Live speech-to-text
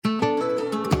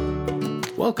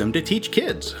Welcome to Teach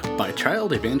Kids by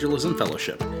Child Evangelism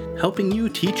Fellowship, helping you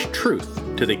teach truth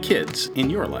to the kids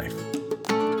in your life.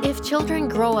 If children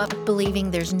grow up believing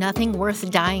there's nothing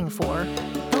worth dying for,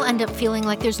 they'll end up feeling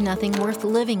like there's nothing worth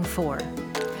living for.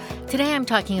 Today I'm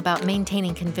talking about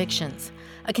maintaining convictions.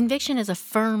 A conviction is a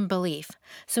firm belief,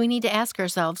 so we need to ask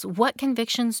ourselves, what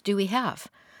convictions do we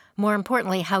have? More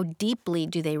importantly, how deeply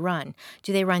do they run?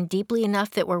 Do they run deeply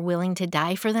enough that we're willing to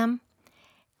die for them?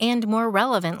 And more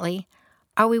relevantly,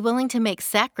 are we willing to make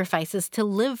sacrifices to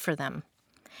live for them?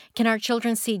 Can our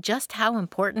children see just how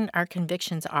important our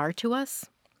convictions are to us?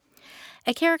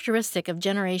 A characteristic of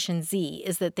Generation Z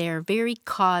is that they are very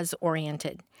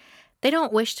cause-oriented. They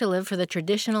don't wish to live for the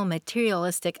traditional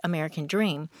materialistic American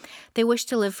dream. They wish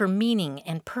to live for meaning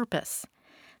and purpose.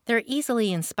 They're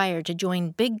easily inspired to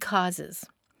join big causes.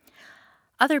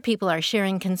 Other people are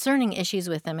sharing concerning issues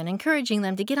with them and encouraging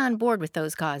them to get on board with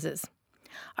those causes.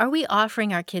 Are we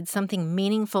offering our kids something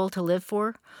meaningful to live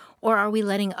for, or are we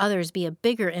letting others be a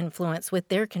bigger influence with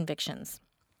their convictions?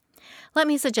 Let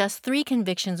me suggest 3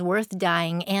 convictions worth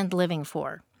dying and living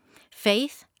for: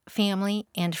 faith, family,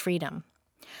 and freedom.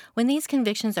 When these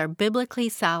convictions are biblically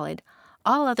solid,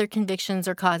 all other convictions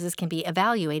or causes can be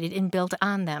evaluated and built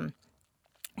on them.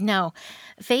 Now,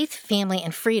 faith, family,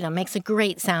 and freedom makes a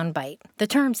great soundbite. The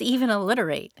terms even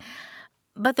alliterate.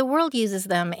 But the world uses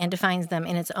them and defines them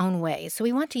in its own way, so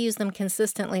we want to use them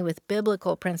consistently with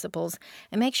biblical principles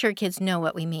and make sure kids know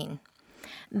what we mean.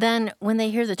 Then, when they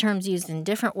hear the terms used in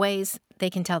different ways, they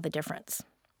can tell the difference.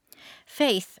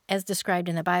 Faith, as described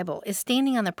in the Bible, is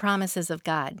standing on the promises of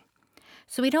God.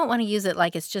 So we don't want to use it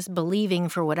like it's just believing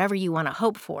for whatever you want to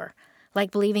hope for,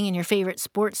 like believing in your favorite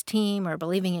sports team or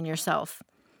believing in yourself.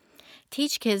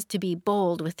 Teach kids to be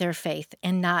bold with their faith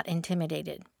and not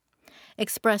intimidated.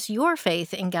 Express your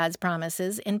faith in God's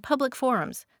promises in public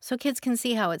forums so kids can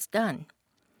see how it's done.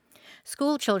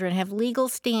 School children have legal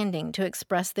standing to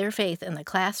express their faith in the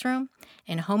classroom,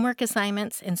 in homework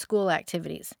assignments, and school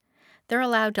activities. They're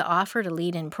allowed to offer to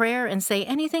lead in prayer and say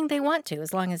anything they want to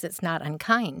as long as it's not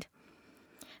unkind.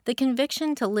 The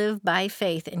conviction to live by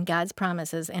faith in God's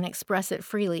promises and express it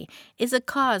freely is a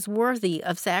cause worthy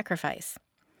of sacrifice.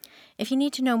 If you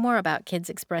need to know more about kids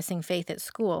expressing faith at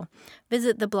school,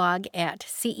 visit the blog at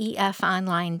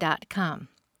cefonline.com.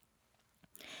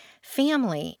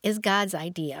 Family is God's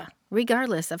idea,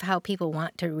 regardless of how people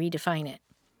want to redefine it.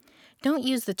 Don't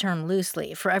use the term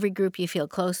loosely for every group you feel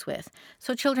close with,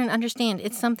 so children understand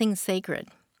it's something sacred.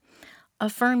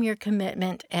 Affirm your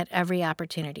commitment at every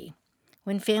opportunity.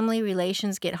 When family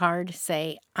relations get hard,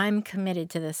 say, "I'm committed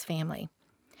to this family."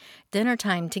 Dinner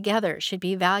time together should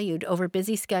be valued over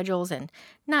busy schedules and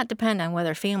not depend on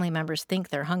whether family members think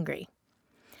they're hungry.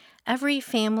 Every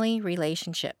family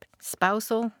relationship,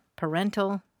 spousal,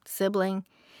 parental, sibling,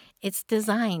 it's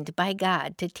designed by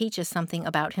God to teach us something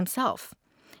about Himself.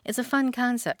 It's a fun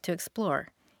concept to explore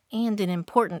and an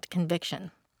important conviction.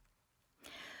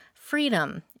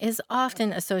 Freedom is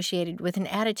often associated with an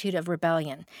attitude of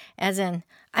rebellion, as in,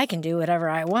 I can do whatever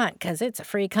I want because it's a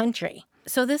free country.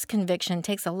 So this conviction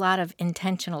takes a lot of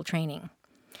intentional training.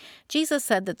 Jesus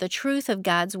said that the truth of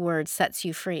God's word sets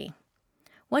you free.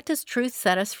 What does truth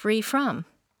set us free from?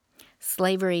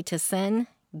 Slavery to sin,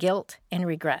 guilt, and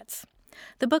regrets.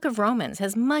 The book of Romans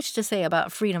has much to say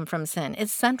about freedom from sin.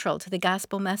 It's central to the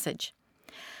gospel message.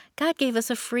 God gave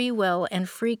us a free will and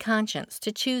free conscience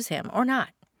to choose Him or not.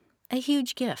 A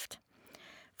huge gift.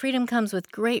 Freedom comes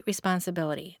with great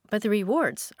responsibility, but the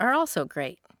rewards are also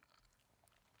great.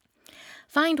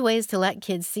 Find ways to let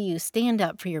kids see you stand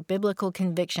up for your biblical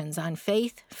convictions on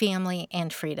faith, family,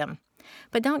 and freedom.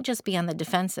 But don't just be on the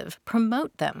defensive.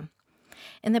 Promote them.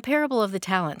 In the parable of the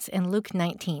talents in Luke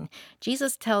 19,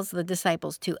 Jesus tells the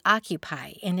disciples to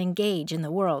occupy and engage in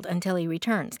the world until He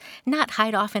returns, not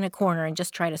hide off in a corner and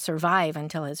just try to survive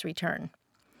until His return.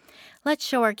 Let's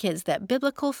show our kids that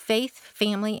biblical faith,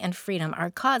 family, and freedom are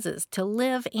causes to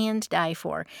live and die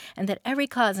for, and that every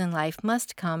cause in life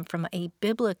must come from a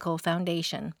biblical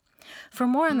foundation. For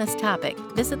more on this topic,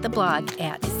 visit the blog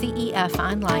at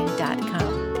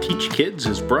cefonline.com. Teach Kids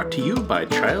is brought to you by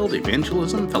Child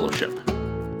Evangelism Fellowship.